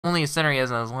Only a center he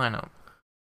has in his lineup.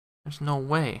 There's no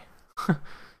way.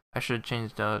 I should have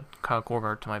changed Kyle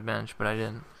Korver to my bench, but I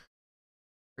didn't.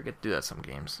 I forget to do that some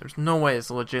games. There's no way it's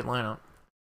a legit lineup.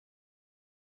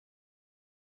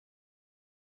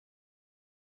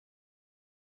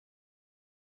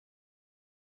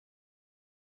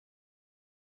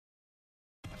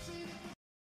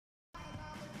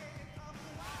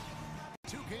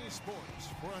 Sports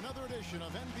for another edition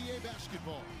of NBA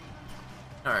basketball.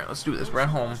 Alright, let's do this. We're at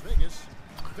home.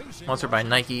 Sponsored by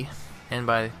Nike and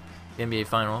by the NBA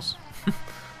Finals.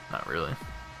 Not really.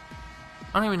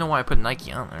 I don't even know why I put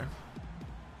Nike on there.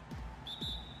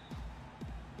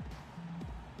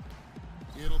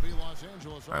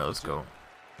 Alright, let's go.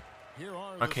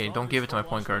 Okay, don't give it to my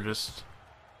point guard. Just.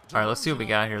 Alright, let's see what we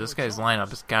got here. This guy's lineup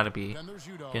has got to be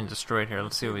getting destroyed here.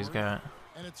 Let's see what he's got.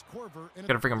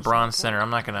 Got a freaking bronze center.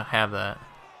 I'm not gonna have that.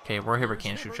 Okay, Roy Hibbert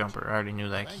can't shoot jumper. I already knew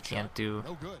that. He can't do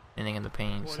anything in the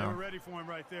paint. So ready for him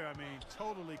right there. I mean,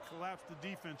 totally collapsed the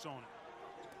defense on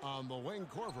it. On the wing,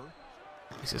 Korver.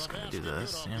 He's just gonna do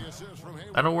this. Yeah.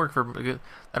 That'll work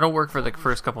for the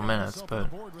first couple minutes,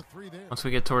 but once we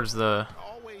get towards the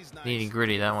nitty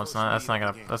gritty, that's not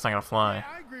gonna fly.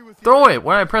 Throw it.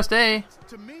 Why did I press A?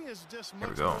 There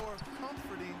we go.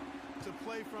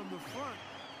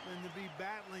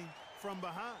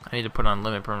 I need to put on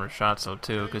limit perimeter shots though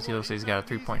too, because he looks like he's got a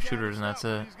 3-point shooters and that's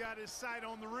it.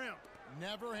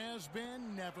 Never has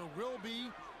been, never will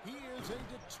be. He is a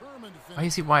determined. Why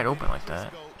is he wide open like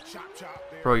that?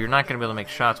 Bro, you're not gonna be able to make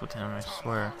shots with him, I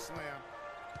swear.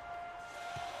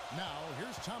 Now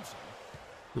here's Thompson.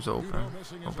 Who's open?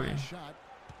 Nobody.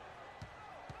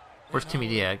 Where's Timmy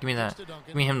D at? Give me that.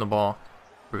 Give me him the ball.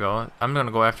 Here we go. I'm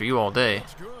gonna go after you all day.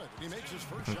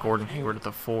 And Gordon Hayward at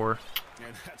the 4.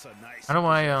 How do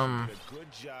I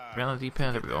get on the deep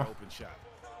end? There we go.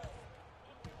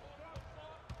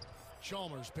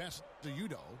 Chalmers pass to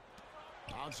Udo.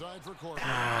 Outside for Korver.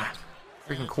 Ah,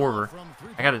 freaking Korver.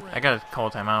 I gotta call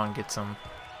a timeout and get some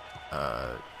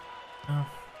I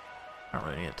don't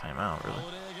really need a timeout really.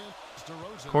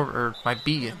 Korver, or my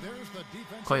B.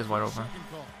 Clay is wide open.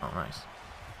 Oh nice.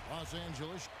 Los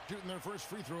Angeles shooting their first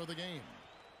free throw of the game.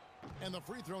 And the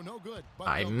free throw no good.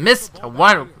 I missed a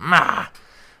wide open.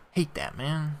 Hate that,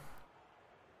 man.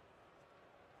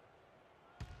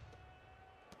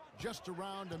 Just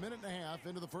around a minute and a half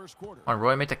into the first quarter. Come on,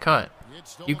 Roy, make the cut.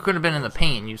 You could have been in the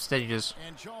paint. Instead, you just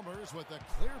and Chalmers with a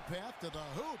clear path to the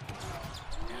hoop.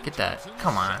 Get that.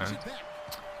 Come on.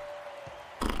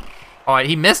 Oh,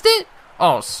 he missed it?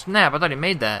 Oh, snap. I thought he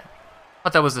made that. I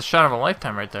thought that was the shot of a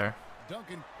lifetime right there. Here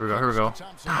we go. Here we go.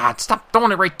 Stop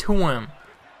throwing it right to him.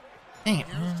 Dang it,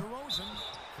 man. And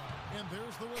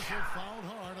there's the whistle. Fouled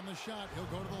hard on the shot. He'll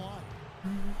go to the line.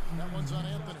 That one's on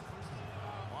Anthony.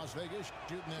 Las Vegas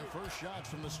shooting their first shots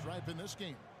from the stripe in this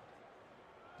game.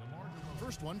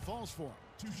 First one falls for him.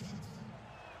 2 shots.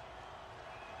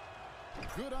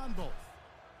 Good on both.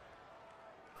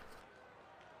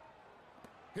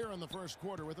 Here in the first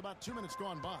quarter with about 2 minutes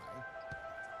gone by.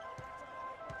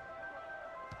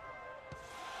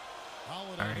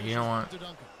 Alright, you know what?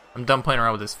 I'm done playing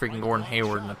around with this freaking Gordon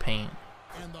Hayward in the paint.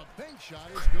 And the bank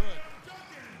shot is good.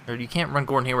 Or you can't run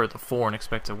Gordon Hayward at the 4 and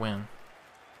expect to win.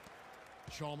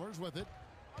 Chalmers with it.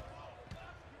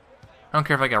 I don't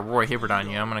care if I got Roy Hibbert on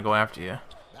you. I'm gonna go after you.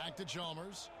 Back to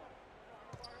Chalmers.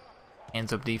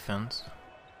 Hands up defense.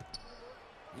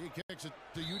 He kicks it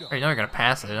to Udo. Right, now you're gonna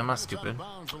pass it. I'm not stupid.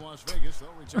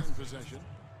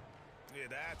 Yeah,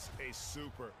 that's a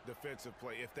super defensive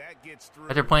play. If that gets through,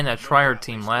 After playing that Triard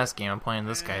team last game, I'm playing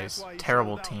this guy's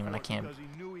terrible team, and I can't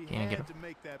get him.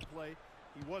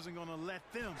 He wasn't going to let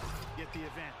them get the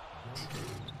advantage.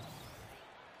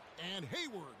 And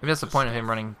Hayward. Maybe that's the point of him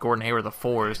running Gordon Hayward the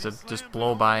 4 is to just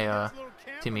blow by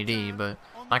Timmy D, but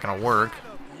not gonna work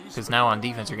because now on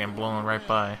defense you're getting blown right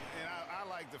by. And I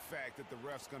like the fact that the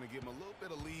ref's going to give him a little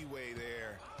bit of leeway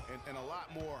there, and a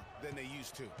lot more than they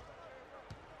used to.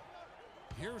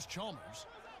 Here's Chalmers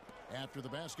after the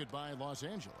basket by Los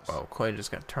Angeles. Oh, Clay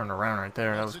just got turned around right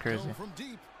there. That was crazy. From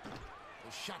deep.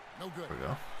 The shot no good. There we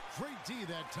go. Great D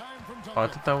that time from Oh, I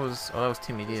thought that was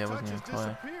Timmy D. That wasn't even Clay.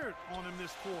 Disappeared on him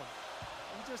this quarter.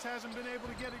 He just hasn't been able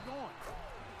to get it going.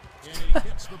 And he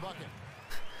hits the bucket.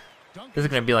 This is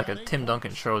gonna be like a Tim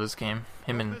Duncan show. This game,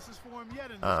 him and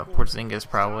Porzingis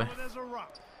probably.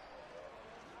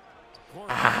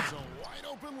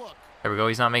 There we go.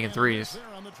 He's not making threes.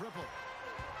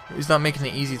 He's not making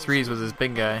the easy threes with his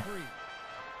big guy.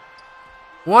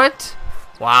 What?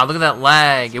 Wow, look at that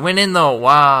lag. It went in though.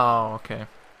 Wow. Okay.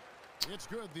 It's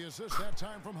good. The assist that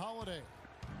time from Holiday.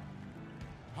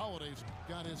 Holiday's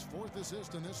got his 4th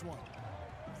assist in this one.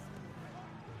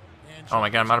 Oh my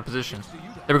god, I'm out of position.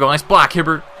 There we go. Nice block,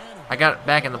 Hibbert. I got it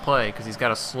back in the play because he's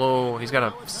got a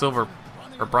silver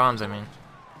or bronze. I mean,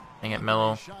 dang it,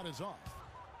 Melo.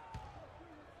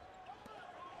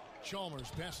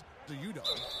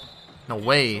 No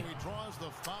way. I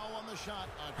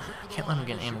can't let him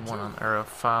get an one or a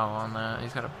foul on that.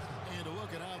 He's got a. And to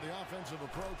look at how the offensive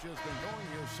approach has been going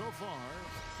here so far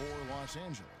for Los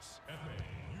Angeles.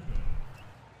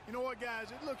 You know what, guys?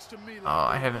 It looks to me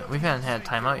like we haven't had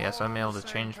timeout yet, so I'm able to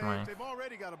change my. They've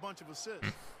already got a bunch of assists.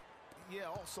 Yeah,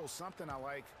 also something I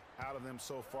like out of them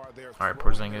so far. Alright,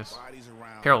 Porzingis.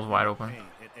 Carroll's wide open.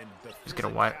 Just get a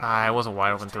wide. It was a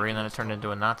wide open three, and then it turned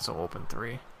into a not so open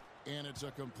three. And it's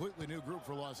a completely new group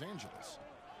for Los Angeles.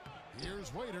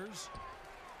 Here's Waiters.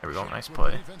 There we go, nice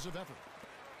play.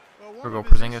 Well, Here we go,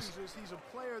 Porzingis. He's a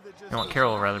player that just You know what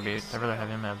Carroll would rather be? I'd rather have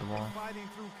him have the ball. fighting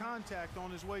through contact on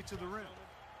his way to the rim.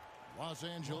 Los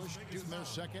Angeles shooting their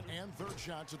second and third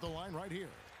shots at the line right here.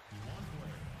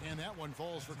 And that one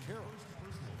falls for Carroll.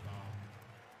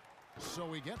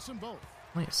 So he gets them both.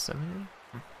 Wait, 70?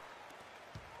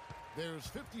 There's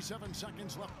 57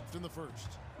 seconds left in the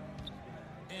first.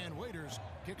 And Waiters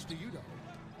kicks to Udo.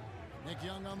 Nick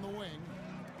Young on the wing.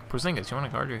 Porzingis, you want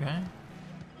to guard your guy?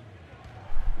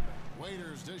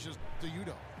 Waiters dishes to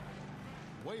Udo.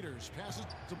 Waiters passes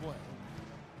to Blair.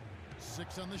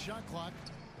 6 on the shot clock.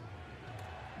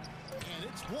 And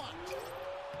it's blocked.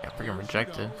 Yeah, freaking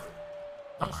rejected.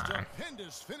 Come A on.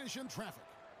 stupendous finish in traffic.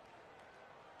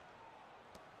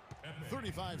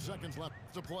 35 seconds left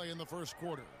to play in the first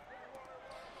quarter.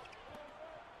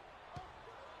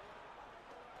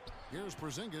 Here's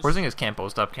Porzingis. Porzingis can't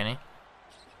post up, can he?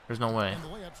 There's no way. And the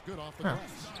layup's good off the Huh.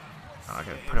 glass. Oh, I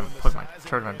gotta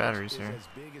charge my batteries here.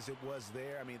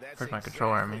 Charge my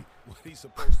controller, I mean. What he's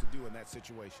supposed to do in that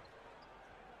situation.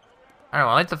 I don't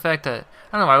know, I like the fact that,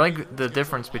 I don't know, I like the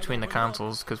difference between the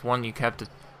consoles, because one you have to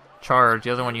charge, the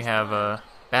other one you have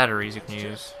batteries you can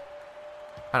use.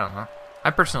 I don't know. I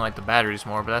personally like the batteries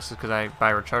more, but that's just because I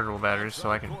buy rechargeable batteries so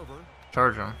I can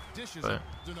charge them. But,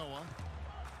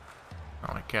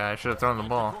 oh my god, I should have thrown the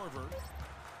ball.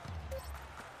 There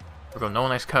we go, Noah,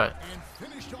 nice cut. And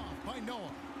finished off by Noah.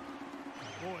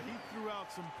 Boy, he threw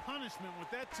out some punishment with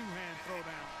that two-hand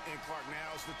throwdown. And Clark,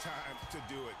 now's the time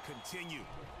to do it. Continue.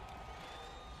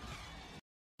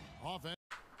 Offense.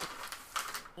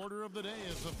 Order of the day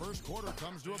as the first quarter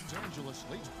comes to Los Angeles,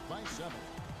 leads by 7.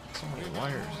 So many We've got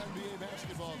wires. more NBA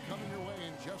basketball coming your way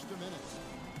in just a minute.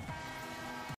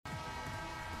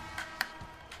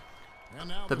 And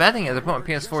now The bad thing is I put my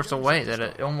PS4 so way that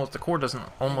it the cord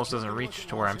almost doesn't reach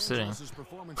to where I'm sitting.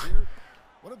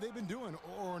 What have they been doing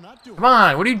or not doing? Come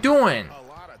on, what are you doing?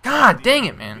 God dang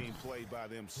it, man.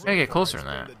 Gotta get closer than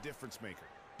that.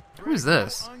 Who is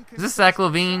this? Is this Zach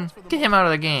LaVine? Get him out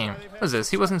of the game. What is this?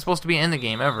 He wasn't supposed to be in the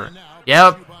game ever.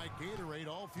 Yep.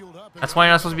 That's why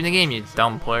you're not supposed to be in the game, you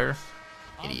dumb player.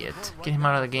 Idiot. Get him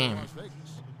out of the game.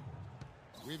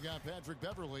 We've got Patrick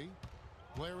Beverly.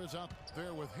 Blair is out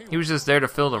there with He was just there to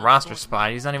fill the roster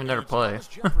spot. He's not even there to play.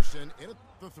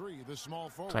 That's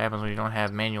what happens when you don't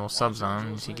have manual subs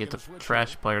on. You get the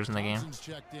trash players in the game.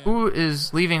 Who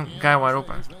is leaving guy wide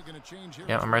open?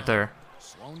 Yeah, I'm right there.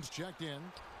 Sloan's checked in.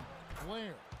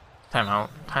 Blair. Timeout.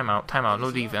 Timeout. Timeout.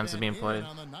 No defense is being played.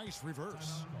 On the nice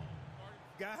reverse.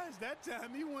 Guys, that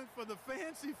time he went for the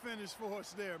fancy finish for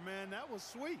us there, man. That was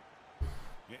sweet.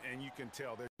 And you can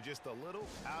tell they're just a little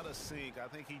out of sync. I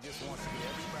think he just wants to get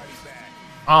everybody back.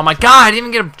 Oh my god, I didn't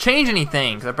even get to change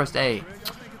anything because I pressed A.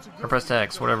 Or pressed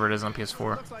X, whatever it is on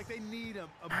PS4. Looks like they need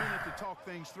a minute to talk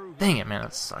things through. Dang it, man,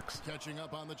 that sucks. Catching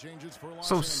up on the changes for Los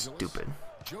So Angeles. stupid.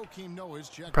 Joakim Noah's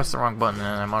checked Press the in. wrong button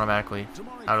and I'm automatically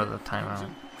Damari out of the Carroll comes timeout.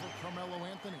 in for Carmelo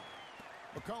Anthony.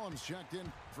 McCollum's checked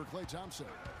in for Klay Thompson.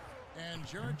 And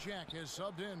Jared Jack has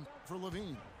subbed in for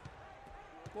Levine.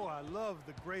 Boy, I love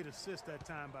the great assist that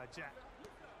time by Jack.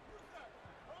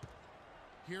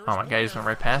 Here's Oh my god, he just went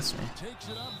right past me. Takes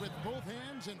it up with both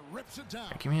hands and rips it down.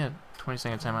 Give me a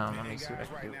 20-second timeout. Let me And see what I guys,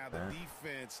 can do right with now, that. the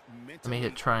defense Let me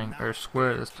hit triangle or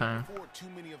square this time.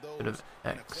 Bit of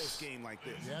in a X. close game like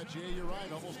this. Yeah, Jay, you're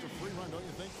right. Almost a free run, don't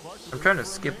you think, Clark? I'm trying to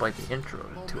skip like the intro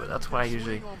to it. That's why I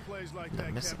usually end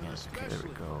up missing it. Okay, there we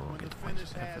go. Get the point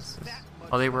of emphasis.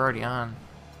 Oh, they were already on.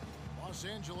 Los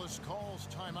Angeles calls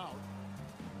timeout.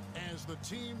 As the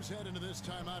teams head into this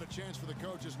timeout, a chance for the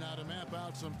coaches now to map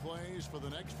out some plays for the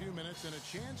next few minutes and a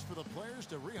chance for the players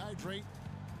to rehydrate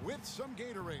with some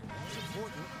Gatorade. That's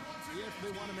important if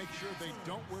they want to make sure they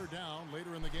don't wear down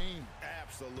later in the game.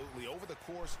 Absolutely. Over the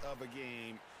course of a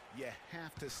game, you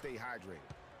have to stay hydrated.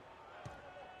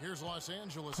 Here's Los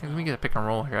Angeles. Hey, let me get a pick and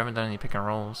roll here. I haven't done any pick and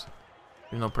rolls.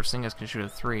 Even though Porzingis can shoot a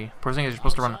 3. Porzingis, you're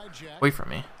supposed to run away from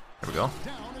me. There we go.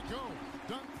 Down it goes.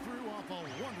 Dunked through off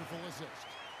a wonderful assist.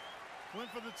 Went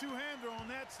for the two-hander on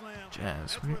that slam.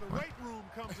 Jazz. That's where the weight room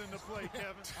comes into play,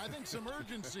 Kevin. I think some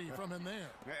urgency from him there.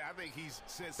 I think he's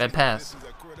Bad pass.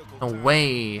 No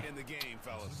way. In the game,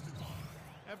 fellas.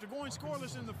 After going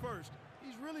scoreless in the first,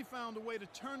 he's really found a way to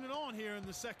turn it on here in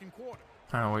the second quarter.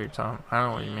 I don't know what you're talking. I don't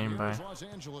know what you mean by. Here's Los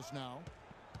Angeles now.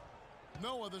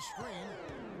 Noah the screen.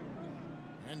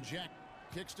 And Jack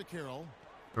kicks to Carroll.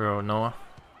 Bro, Noah.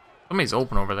 Somebody's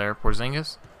open over there.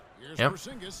 Porzingis. Here's Yep.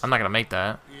 Porzingis. I'm not gonna make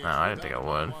that. Here's No, I the didn't think I dunk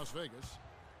would. for Las Vegas.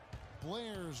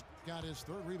 Blair's got his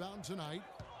third rebound tonight.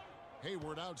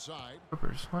 Hayward outside.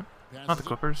 Clippers. What? Passes Not the it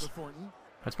Clippers. to Thornton.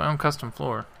 That's my own custom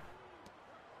floor.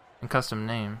 And custom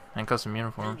name. And custom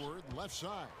uniforms. Hayward left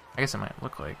side. I guess it might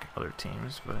look like other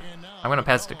teams, but And now I'm gonna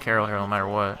pass it to McCollum Carroll here no matter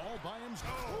what. all by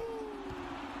himself.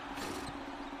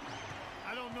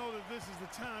 I don't know that this is the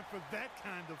time for that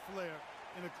kind of flair.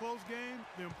 In a close game,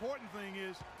 the important thing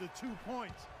is the 2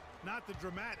 points, not the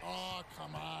dramatics. Oh,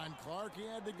 come on, Clark. He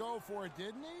had to go for it,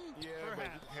 didn't he? Yeah,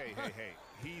 Perhaps. but hey.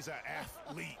 He's an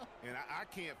athlete, and I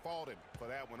can't fault him for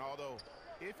that one. Although,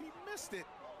 if he missed it,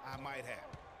 I might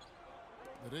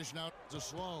have. The dish now to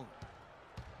Sloan.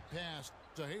 Pass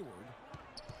to Hayward.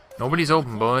 Nobody's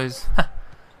open, boys.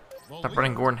 Stop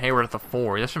running Gordon Hayward at the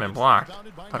 4. This should have been blocked.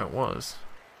 Thought it was.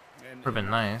 Would have been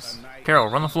nice. Carroll,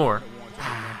 run the floor.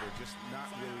 Just not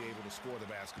really able to score the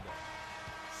basketball.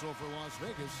 So for Las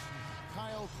Vegas,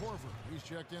 Kyle Korver. He's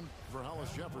checked in for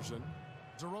Hollis Jefferson.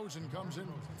 DeRozan comes in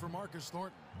for Marcus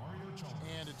Thornton.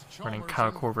 And it's Chalmers Running Kyle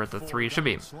in Korver at the for 3. It should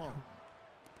be. Don Sloan.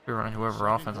 We're running whoever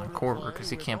offense on Korver because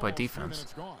he can't play With all 3 defense.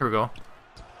 minutes gone. Here we go.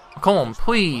 McCollum,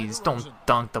 please don't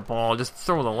dunk the ball. Just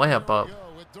throw the layup up. Go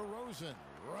with DeRozan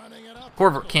running it up.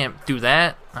 Korver can't do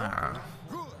that.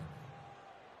 Good.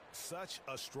 Such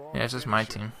a strong Yeah, it's just my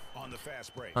finisher team. on the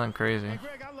fast break. Nothing crazy. Hey,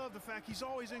 Greg, I love the fact he's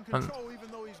always in control, even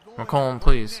though he's going McCollum, at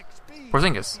please. breakneck speed.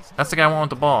 Porzingis. He's That's the guy I want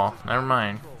with the ball. Never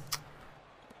mind.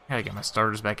 Gotta get my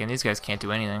starters back in. These guys can't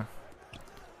do anything.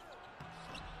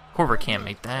 Korver can't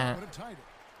make that. Would have tied it.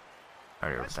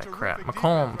 Alright, with That's that crap. terrific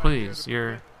McCollum, defense right please. there to You're.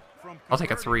 break from I'll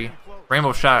take a converting 3. in close.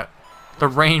 Rainbow shot. The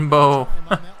rainbow. Time on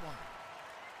that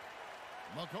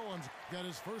one. McCollum's got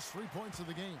his first 3 points of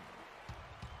the game.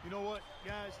 You know what,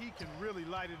 guys? He can really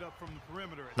light it up from the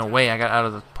perimeter. at No times. way, I got out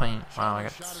of the paint. Wow, I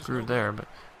got screwed there, but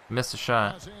missed a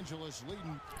shot. Los Angeles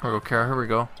leading. Here we go, Carroll. Here we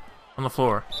go. On the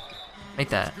floor. Make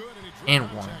that. Good, and he drew And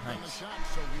one. contact on the Nice. shot,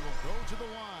 so he will go to the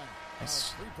line.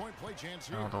 Nice. 3-point play chance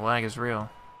here. Oh, the lag is real.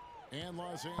 And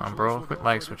Los on, Angeles bro. will Quit go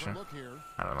lag for a different switching. look here.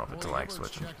 I don't know if it's a Roy lag Edwards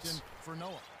switching. checked in It's for Noah.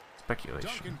 speculation.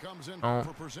 Duncan comes in Oh.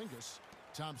 for Porzingis.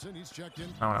 Thompson, he's checked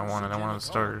in. Not what I for wanted. I CJ wanted the McCollum.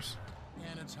 starters.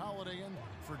 And it's Holiday in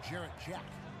for Jarrett Jack.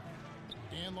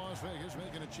 And Las Vegas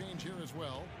making a change here as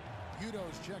well.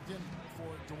 Udo's checked in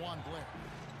for DeJuan Blair.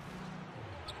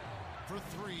 For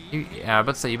 3. Yeah, I was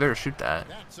about to say, you better shoot that.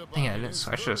 That's about Dang it, I his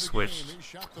didn't. I should have third of the game. switched. He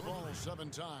shot the ball 7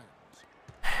 times.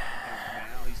 Now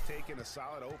he's taking a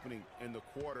solid opening in the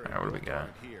quarter. Alright, what do we got?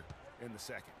 Here in the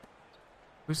second.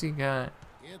 Who's he got?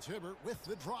 It's Hibbert with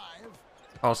the drive.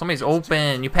 Oh, somebody's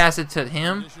open. You pass it to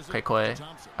him? Okay, Clay.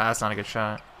 Ah, that's not a good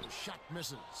shot. The shot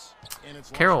misses. And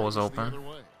it's Las Carroll was Vegas the open. other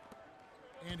way.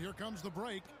 And here comes the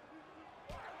break.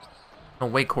 No,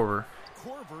 wait, Korver.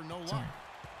 Korver, no luck.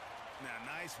 Now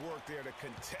nice work there to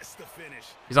contest the finish.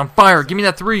 He's on fire. Give me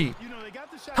that 3. You know, they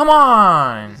got the shot Come down.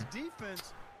 on! His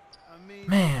defense, I mean,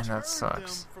 Man, that turned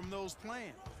sucks. them From those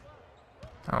plans.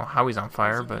 I don't know how he's on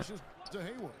fire, but Passes to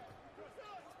Hayward.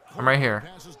 I'm right here.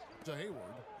 Passes to Hayward.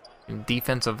 In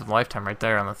defensive lifetime right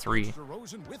there on the 3.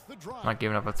 DeRozan with the drive. I'm not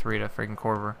giving up a 3 to freaking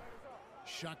Korver.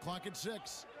 Shot clock at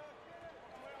 6.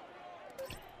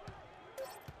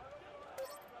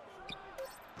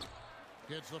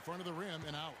 Hits the front of the rim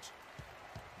and out.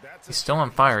 He's still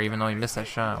on fire even though he missed that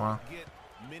shot. Wow.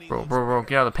 Bro,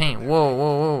 get out of the paint.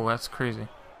 Whoa, that's crazy.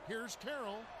 Here's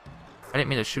Carroll. I didn't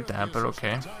mean to shoot that, but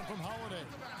okay. Time from Holiday.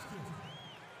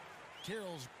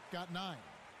 Carroll's got 9.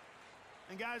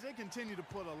 And guys, they continue to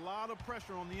put a lot of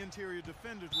pressure on the interior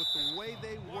defenders with the way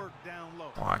they work down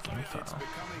low. Blocking It's foul.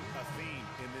 becoming a theme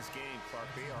in this game, Clark.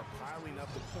 They are piling up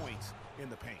the points in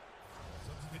the paint.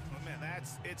 Man,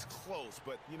 it's close,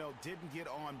 but didn't get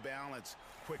on balance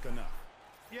quick enough.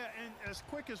 Yeah, and as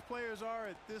quick as players are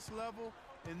at this level,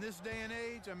 in this day and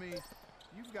age, I mean,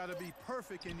 you've got to be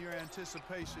perfect in your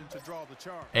anticipation to draw the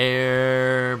charge.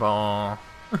 Air ball.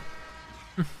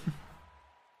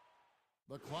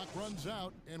 The clock runs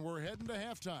out, and we're heading to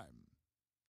halftime.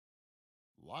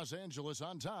 Los Angeles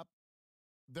on top.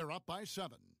 They're up by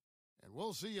 7. And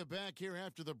we'll see you back here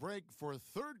after the break for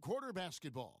third quarter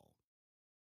basketball.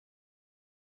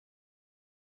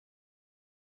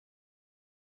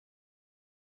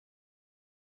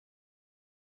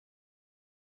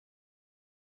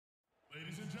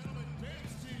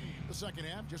 The second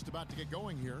half just about to get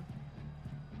going here.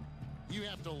 You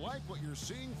have to like what you're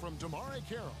seeing from DeMarre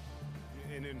Carroll.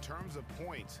 And in terms of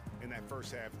points in that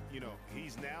first half, you know,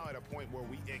 he's now at a point where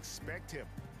we expect him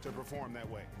to perform that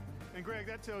way. And Greg,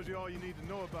 that tells you all you need to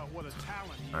know about what a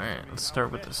talent he is. All right, let's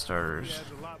start with the starters. He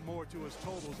adds a lot more to his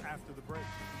totals after the break.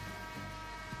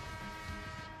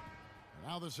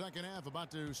 Now the second half about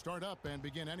to start up and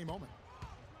begin any moment.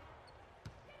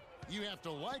 You have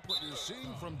to like what you're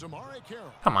seeing from DeMarre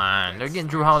Carroll. Come on, they're getting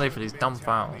Drew Holiday for these dumb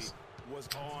fouls. Was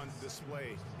on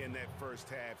display in that first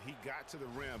half. He got to the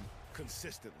rim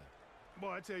consistently.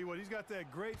 Boy, I tell you what, he's got that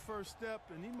great first step,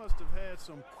 and he must have had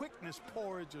some quickness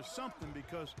porridge or something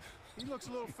because he looks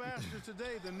a little faster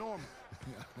today than normal.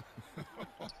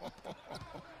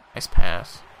 Nice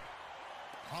pass.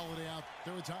 Holiday out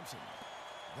there with Thompson.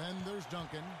 Then there's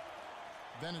Duncan.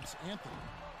 Then it's Anthony.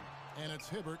 And it's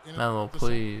Hibbert. In Melo,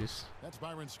 please. That's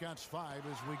Byron Scott's 5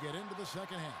 as we get into the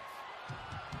second half.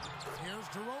 Here's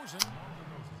DeRozan.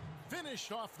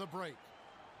 Finished off the break.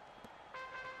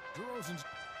 DeRozan's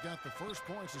got the first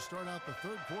points to start out the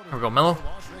third quarter. Here we go, Melo.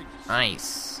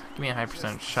 Nice. Give me a high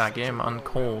percentage shot. Get him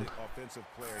uncold. Offensive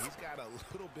player. He's got a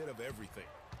little bit of everything.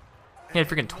 He had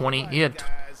freaking 20. He had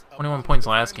 21 points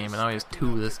last game, and now he has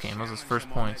 2 this game. Those are his first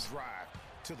points.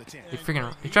 He's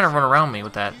trying to run around me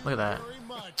with that. Look at that.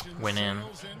 Went in.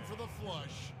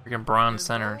 Freaking bronze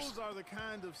centers. Those are the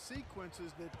kind of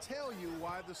sequences that tell you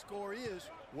why the score is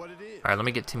what it is. Alright, let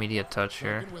me get Timmy D a touch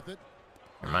here.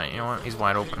 You know what? He's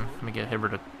wide open. Let me get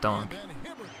Hibbert a dunk.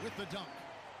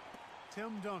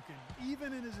 Tim Duncan,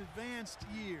 even in his advanced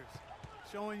years,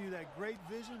 showing you that great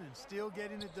vision and still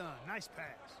getting it done. Nice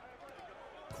pass.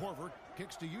 Korver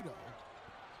kicks to Udo.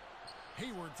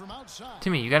 Hayward from outside.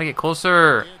 Timmy, you gotta get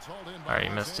closer. Alright,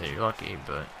 you missed it. You're lucky,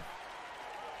 but.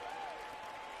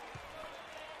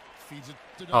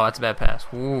 Oh, that's a bad pass.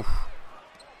 Oof.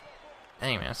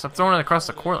 Dang, man. Stop throwing it across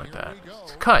the court like that.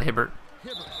 Cut, Hibbert.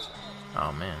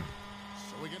 Oh, man.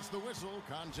 So he gets the whistle.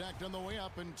 Contact on the way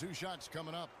up and 2 shots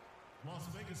coming up.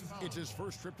 It's his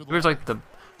first trip to the Here's like the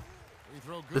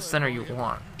center you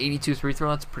want. 82 free throw,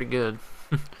 that's pretty good.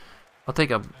 I'll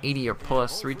take a 80 or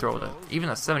plus free throw with it. Even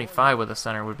a 75 with a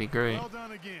center would be great.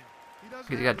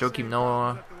 You got Joakim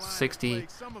Noah, 60.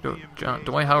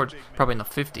 Dwight Howard's probably in the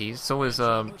 50s. So is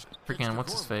freaking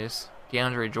what's his face,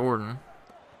 DeAndre Jordan,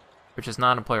 which is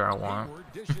not a player I want.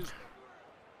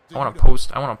 I want a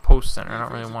post center. I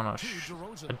don't really want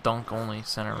a dunk only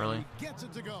center really.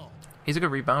 He's a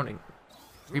good rebounding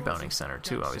center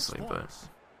too, obviously, but.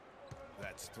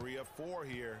 That's 3 of 4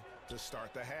 here to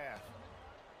start the half.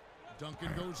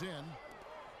 Duncan goes in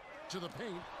to the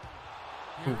paint.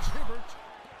 Here's Hibbert.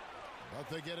 But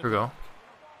they get it. Here we go.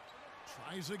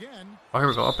 Tries again. Oh, here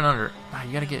we go. Up and under. Ah,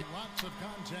 you gotta get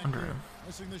under him.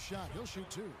 Missing the shot. He'll shoot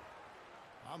 2.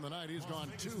 On the night, he's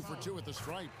gone 2 for 2 at the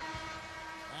stripe.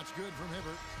 That's good from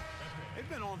Hibbert. They've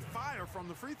been on fire from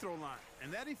the free throw line,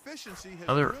 and that efficiency has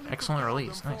Another really excellent propelled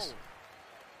release. them Nice. forward.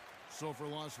 So for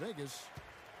Las Vegas,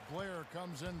 Blair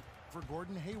comes in for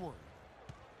Gordon Hayward.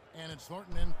 And it's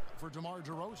Thornton in for DeMar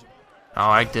DeRozan. Oh,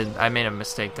 I made a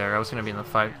mistake there. I was gonna be in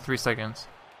the 3 seconds.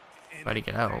 If I didn't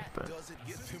get out, but. Doesn't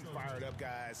get him fired up,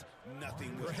 guys.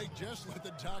 Nothing will. Greg just let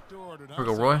the doctor order. Here we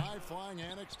go, Roy. High-flying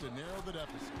annex to narrow the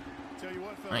deficit. Tell you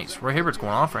what, fellas, Nice. that Roy Hibbert's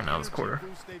going off right now this energy quarter.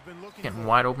 boost they've been looking Getting for.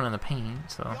 wide open in the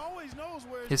paint, so. He always knows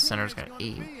where His center's teammate's got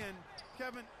gonna 8. be, and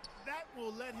Kevin, that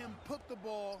will let him put the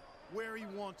ball where he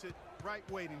wants it, right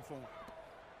waiting for him.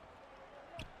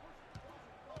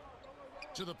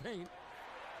 To the paint.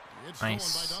 It's Nice.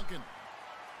 stolen by Duncan.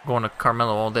 Going to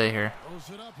Carmelo all day here. Throws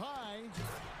it up high.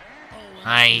 Oh, and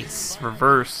Nice.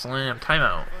 Reverse slam.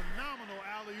 Timeout. Phenomenal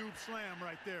alley-oop slam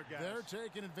right there, guys. They're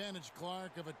taking advantage,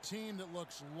 Clark, of a team that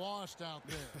looks lost out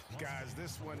there. Guys,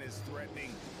 this one is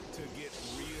threatening to get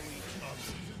really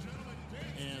ugly.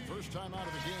 And first time out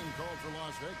of the game called for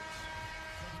Las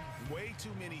Vegas. Way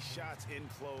too many shots in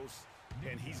close,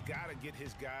 and he's got to get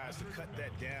his guys to cut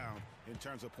that down in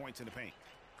terms of points in the paint.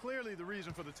 Clearly the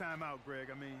reason for the timeout, Greg.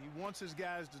 I mean, he wants his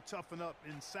guys to toughen up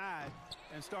inside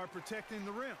and start protecting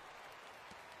the rim.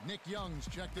 Nick Young's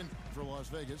checked in for Las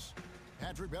Vegas.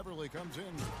 Patrick Beverly comes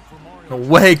in for Mario. No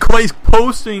way. Clay's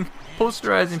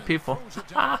posterizing people.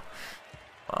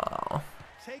 Wow.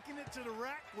 Taking it to the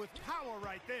rack with power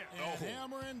right there. And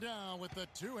hammering down with the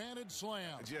two-handed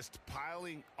slam. Just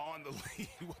piling on the lead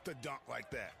with a dunk like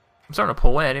that. I'm starting to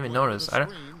pull away. I didn't even notice.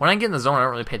 When I get in the zone, I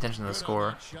don't really pay attention to the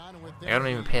score. I don't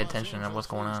even pay attention to what's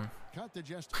going on. Cut to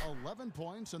just 11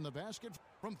 points in the basket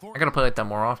from I gotta play like that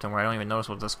more often, where I don't even notice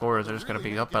what the score is. They're just gonna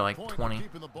be up by like 20.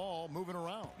 Keeping the ball moving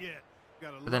around. Yeah.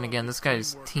 But then again, this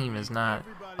guy's team is not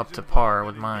up to par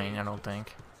with mine. I don't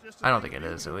think. I don't think it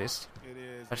is, at least.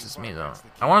 That's just me, though.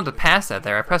 I wanted to pass that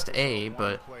there. I pressed A,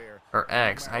 but... Or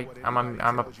X. I'm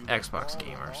a Xbox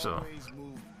gamer, so...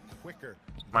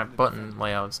 My button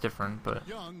layout's different, but...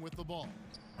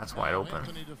 That's wide open.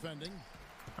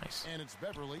 Nice. And it's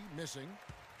Beverly missing.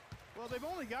 Well, they've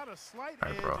only got a slight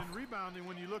Alright, edge bro. in rebounding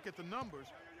when you look at the numbers.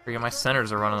 Freaking my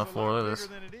centers are running the floor. Look at this.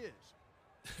 Than it is.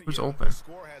 Who's open?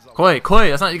 Clay,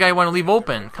 that's not the guy you want to leave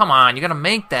open. Come on, you gotta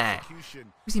make that. Why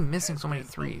is he missing so many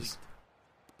threes?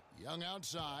 Young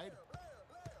outside.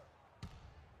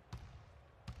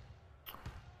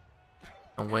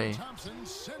 No way. I'm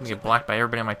gonna get blocked by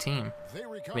everybody on my team.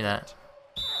 Give me that.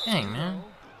 Dang, man.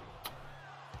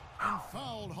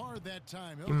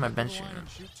 Give me my bench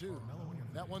shooter.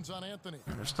 That one's on Anthony.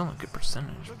 And they're still a good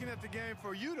percentage. Looking at the game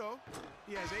for Udo,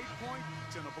 he has 8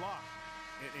 points and a block.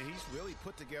 And he's really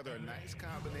put together a nice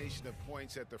combination of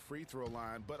points at the free throw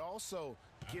line, but also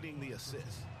getting the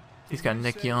assist. He's got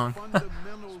Nick Young.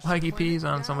 Huggy P's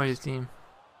on somebody's team.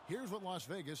 Here's what Las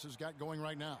Vegas has got going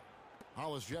right now.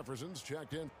 Hollis Jefferson's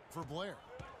checked in for Blair.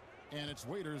 And it's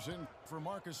Waiters in for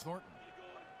Marcus Thornton.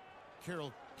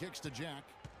 Carroll kicks to Jack.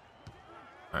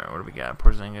 Alright, what do we got?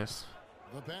 Porzingis.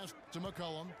 The pass to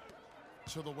McCollum.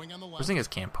 To the wing on the left. Porzingis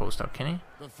can't post up, can he?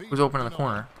 Who's open in the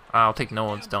corner? I'll take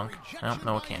Noah's dunk. Nope,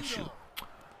 Noah can't shoot.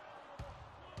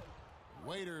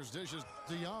 Waiters dishes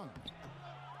to Young.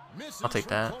 I'll take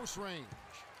that.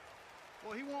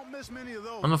 Well, he won't miss many of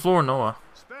those. On the floor, Noah.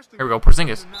 Here we go,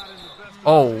 Porzingis.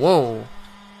 Oh, whoa.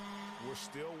 We're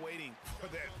still waiting for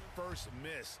that first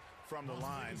miss from the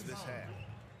line this half.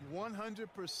 100%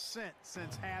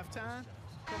 since halftime.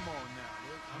 Come on now.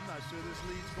 I'm not sure this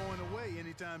lead's going away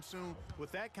anytime soon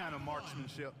with that kind of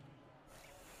marksmanship.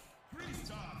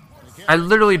 I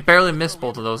literally barely missed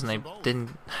both of those, and they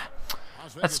didn't.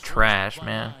 That's trash,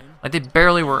 man. Like, they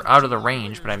barely were out of the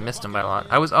range, but I missed them by a lot.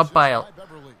 I was up by,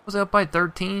 was I up by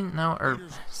 13? No, or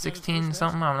 16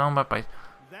 something? I don't know, I'm up by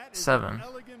 7. An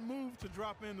elegant move to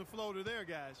drop in the floater there,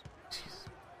 guys. Jeez.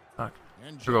 Fuck.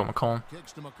 Here we go, McCollum.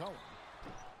 Kicks to McCollum.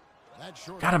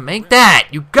 Gotta make that!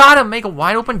 You gotta make a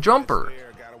wide open jumper!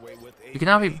 You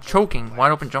cannot be choking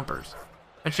wide open jumpers.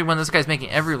 Especially when this guy's making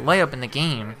every layup in the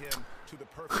game.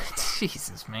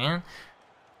 Jesus, man.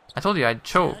 I told you I'd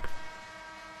choke.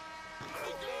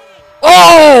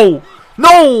 Oh!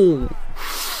 No!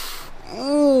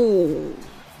 Oh!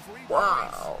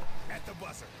 Wow.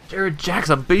 Jared Jack's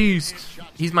a beast.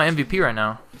 He's my MVP right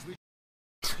now.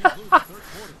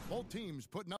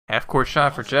 Half-court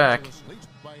shot for Jack.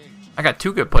 I got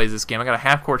 2 good plays this game. I got a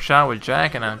half-court shot with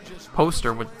Jack and a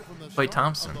poster with Klay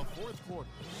Thompson.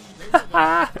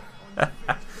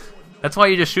 That's why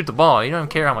you just shoot the ball. You don't even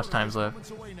care how much time's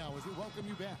left.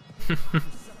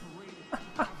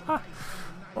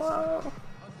 Wow.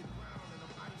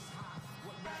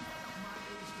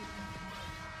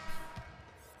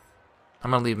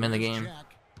 I'm gonna leave him in the game.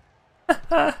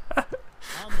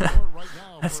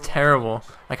 That's terrible.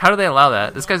 Like, how do they allow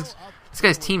that? This guy's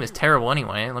team is terrible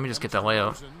anyway. Let me just get that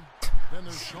layup.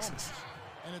 Jesus.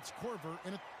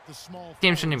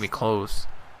 Game shouldn't even be close.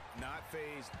 I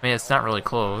mean, it's not really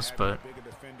close, but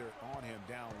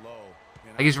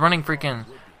like, he's running freaking.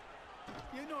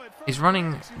 He's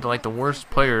running like the worst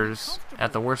players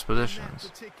at the worst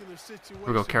positions. Here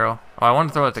we go, Carroll. Oh, I wanted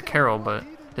to throw it to Carroll, but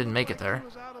didn't make it there.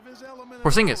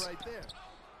 Porzingis.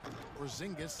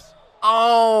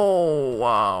 Oh,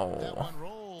 wow.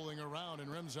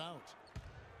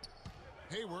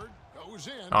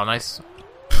 Oh, nice.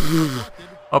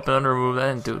 Up and under move.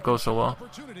 That didn't go so well.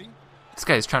 This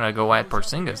guy's trying to go at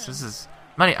Porzingis. This is.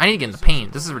 I need to get in the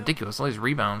paint. This is ridiculous. All these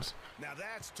rebounds.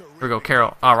 Here we go,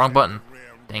 Carroll. Oh, wrong button.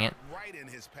 Dang it.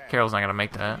 Carroll's not going to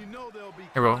make that.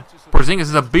 Here we go. Porzingis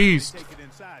is a beast.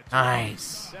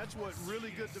 Nice. That's what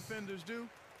really good defenders do.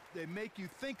 They make you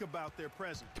think about their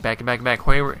presence. Get back.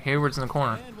 Hayward's in the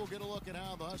corner.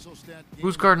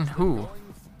 Who's guarding who?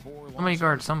 Somebody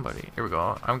guard somebody. Here we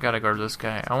go. I've got to guard this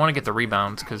guy. I want to get the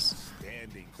rebounds because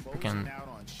freaking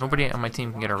nobody on my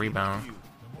team can get a rebound.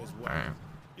 Alright.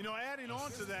 You know, adding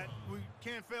on to that, we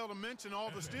can't fail to mention all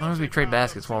the as long as we trade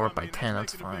baskets while we're up by 10,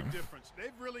 that's fine.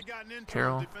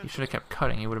 Carroll, you should have kept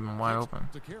cutting. He would have been wide open.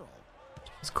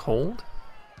 It's cold?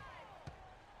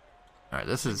 Alright,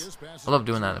 this is... I love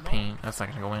doing that in the paint. That's not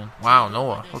going to go in. Wow,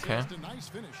 Noah. Okay.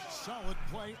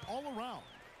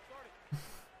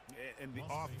 And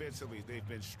offensively, they've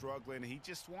been struggling. He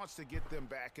just wants to get them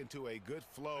back into a good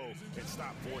flow and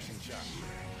stop forcing shots.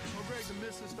 Well, Greg, the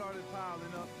misses started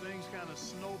piling up. Things kind of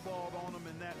snowballed on him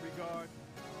in that regard.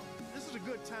 This is a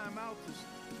good timeout to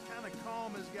kind of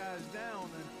calm his guys down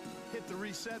and hit the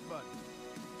reset button.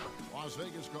 Las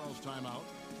Vegas calls timeout.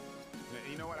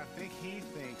 You know what? I think he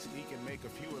thinks he can make a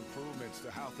few improvements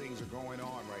to how things are going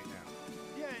on right now.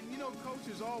 Yeah, and you know,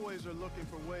 coaches always are looking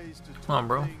for ways to Come on,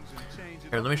 bro. things and change it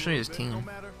Here, up let me a show you his little bit, team.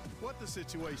 No matter what the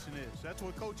situation is, that's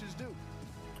what coaches do.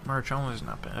 Marchon is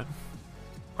not bad.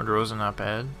 DeRozan not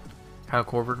bad. Kyle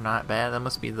Korver not bad. That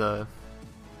must be the,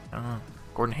 I don't know.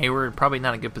 Gordon Hayward probably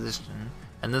not a good position.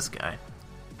 And this guy,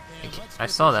 I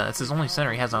saw that. That's his only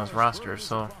center he has on his roster.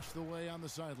 So I've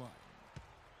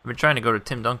been trying to go to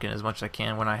Tim Duncan as much as I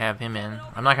can when I have him in.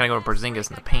 I'm not gonna go to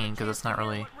Porzingis in the paint because that's not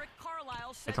really,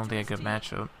 I don't think, a good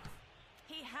matchup.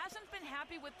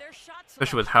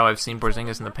 Especially with how I've seen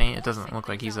Porzingis in the paint, it doesn't look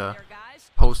like he's a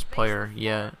post player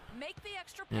yet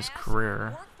in his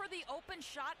career.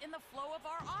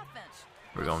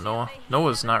 Here we go, Noah.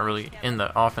 Noah's not really in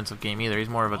the offensive game either. He's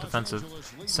more of a defensive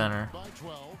center.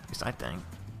 At least I think.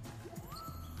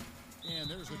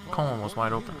 Coleman was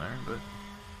wide open there, but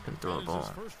couldn't throw the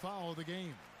ball.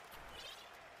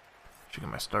 Should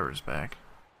get my starters back.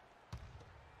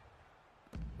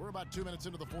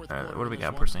 Alright, what do we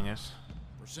got, Porzingis?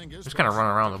 Just kind of run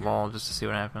around the ball just to see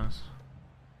what happens.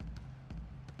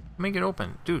 Make it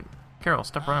open. Dude, Carroll,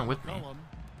 stop running with me.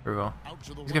 Here we go.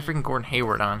 He's got freaking Gordon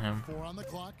Hayward on him.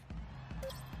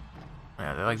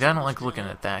 Yeah, they're like, I don't like looking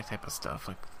at that type of stuff.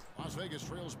 Like,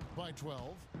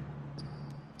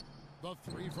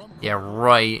 yeah,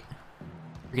 right.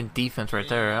 Freaking defense right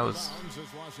there. That was.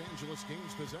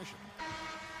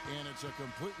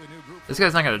 This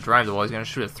guy's not gonna drive the ball. He's gonna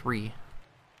shoot a three.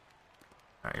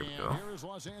 All right, here we go.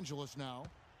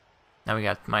 Now we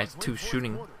got my two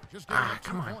shooting. Ah,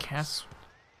 come on, Cass.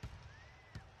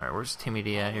 All right, where's Timmy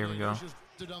D at? Here we go.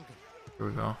 Here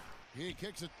we go.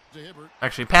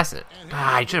 Actually, pass it.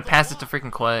 Ah, I should have passed it to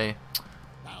freaking Clay.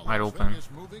 Wide open.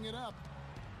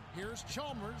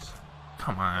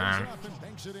 Come on.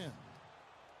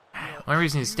 The only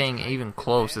reason he's staying even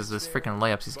close is this freaking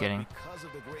layups he's getting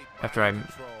after I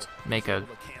make a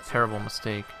terrible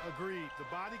mistake.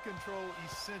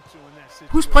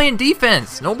 Who's playing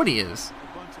defense? Nobody is.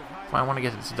 That's why I want to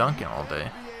get this Duncan all day.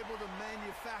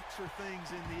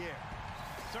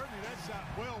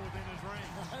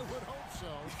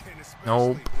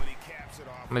 Nope.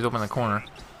 Somebody's open in the corner.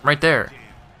 Right there.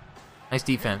 Nice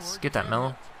defense. Get that,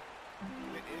 Melo.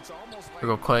 Here we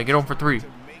go, Clay. Get over for three.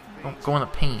 Don't go in the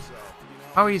paint.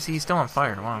 How is he still on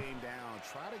fire? Wow. And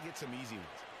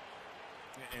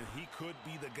he could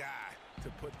be the guy to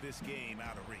put this game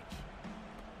out of reach.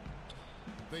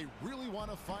 They really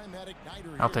want to find that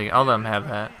igniter. I'll take it. I'll let him have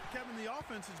that. Kevin, the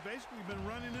offense has basically been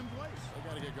running in place. They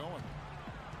got to get going.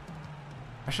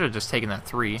 I should have just taken that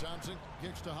three. I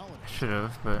should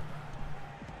have, but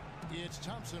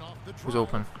who's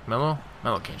open? Melo?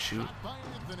 Melo can't shoot.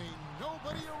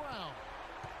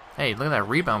 Hey, look at that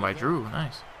rebound by Drew.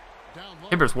 Nice.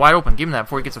 Hibbert's wide open. Give him that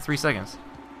before he gets to 3 seconds.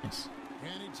 Nice.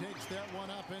 And he takes that one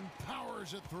up and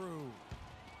powers it through.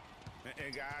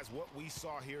 And guys, what we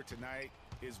saw here tonight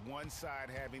is one side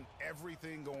having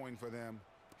everything going for them.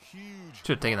 Huge. Should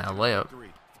have taken that layup.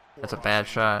 That's a bad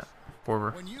shot.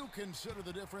 Forward.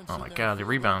 Oh my god, the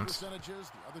rebounds.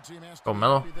 Oh,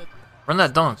 Melo. Run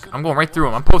that dunk. I'm going right through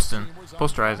him. I'm posting.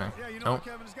 Posterizing. Nope.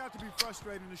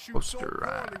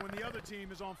 Posterize.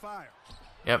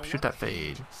 Yep, shoot that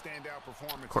fade.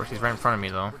 Of course, he's right in front of me,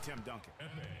 though.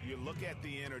 You look at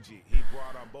the energy he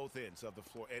brought on both ends of the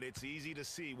floor, and it's easy to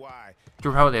see why.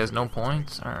 Drew Holiday has no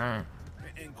points? Alright.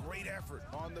 And great effort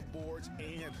on the boards,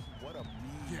 and what a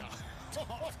mean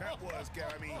that was, guy.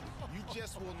 I mean, you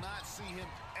just will not see him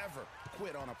ever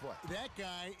quit on a play. That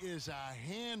guy is a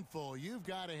handful. You've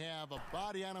got to have a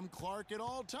body on him, Clark, at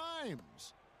all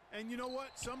times. And you know what?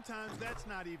 Sometimes that's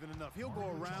not even enough. He'll go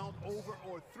around, over,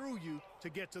 or through you to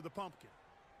get to the pumpkin.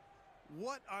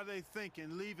 What are they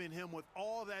thinking, leaving him with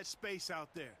all that space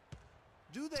out there?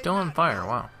 Do they Still on fire,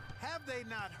 wow. Have they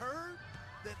not heard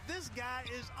that this guy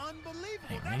is unbelievable?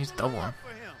 Hey, man, he's doubling.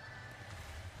 For him.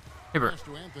 Hibbert.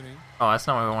 Oh, that's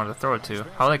not what I wanted to throw it to.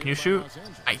 Holiday, can you shoot?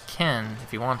 I can,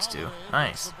 if he wants to.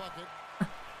 Nice.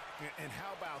 And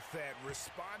how about that,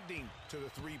 responding to the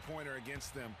three-pointer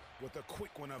against them with a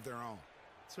quick one of their own.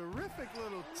 Terrific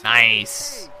little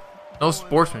nice. No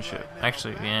sportsmanship.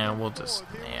 Actually, yeah, we'll just,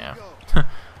 yeah.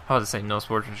 I was to say no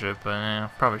sportsmanship, but yeah,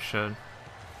 probably should.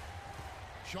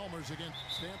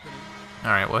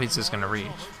 Alright, well, he's just going to reach.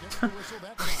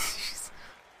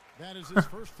 That is his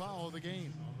first foul of the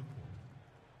game.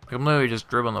 I'm literally just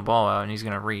dribbling the ball out, and he's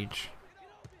going to reach.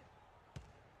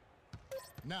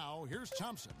 Now, here's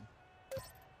Thompson.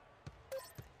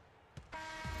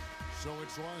 So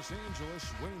it's Los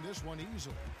Angeles winning this one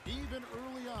easily. Even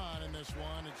early on in this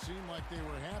one, it seemed like they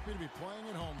were happy to be playing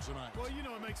at home tonight. Well, you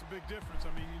know, it makes a big difference.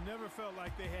 I mean, you never felt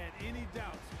like they had any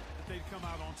doubts that they'd come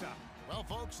out on top. Well,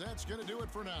 folks, that's going to do it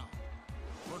for now.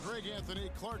 For Greg Anthony,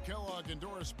 Clark Kellogg, and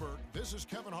Doris Burke, this is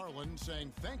Kevin Harlan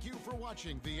saying thank you for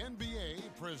watching the NBA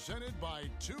presented by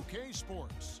 2K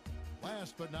Sports.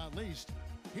 Last but not least,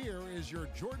 here is your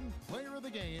Jordan Player of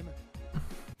the Game.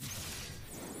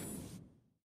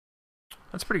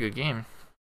 That's a pretty good game.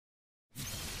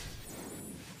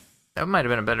 That might have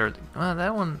been a better. Well,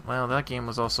 that one. Well, that game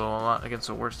was also a lot against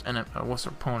a worse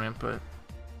opponent, but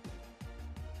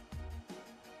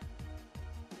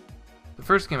the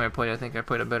first game I played, I think I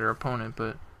played a better opponent,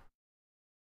 but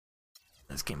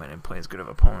this game I didn't play as good of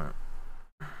an opponent.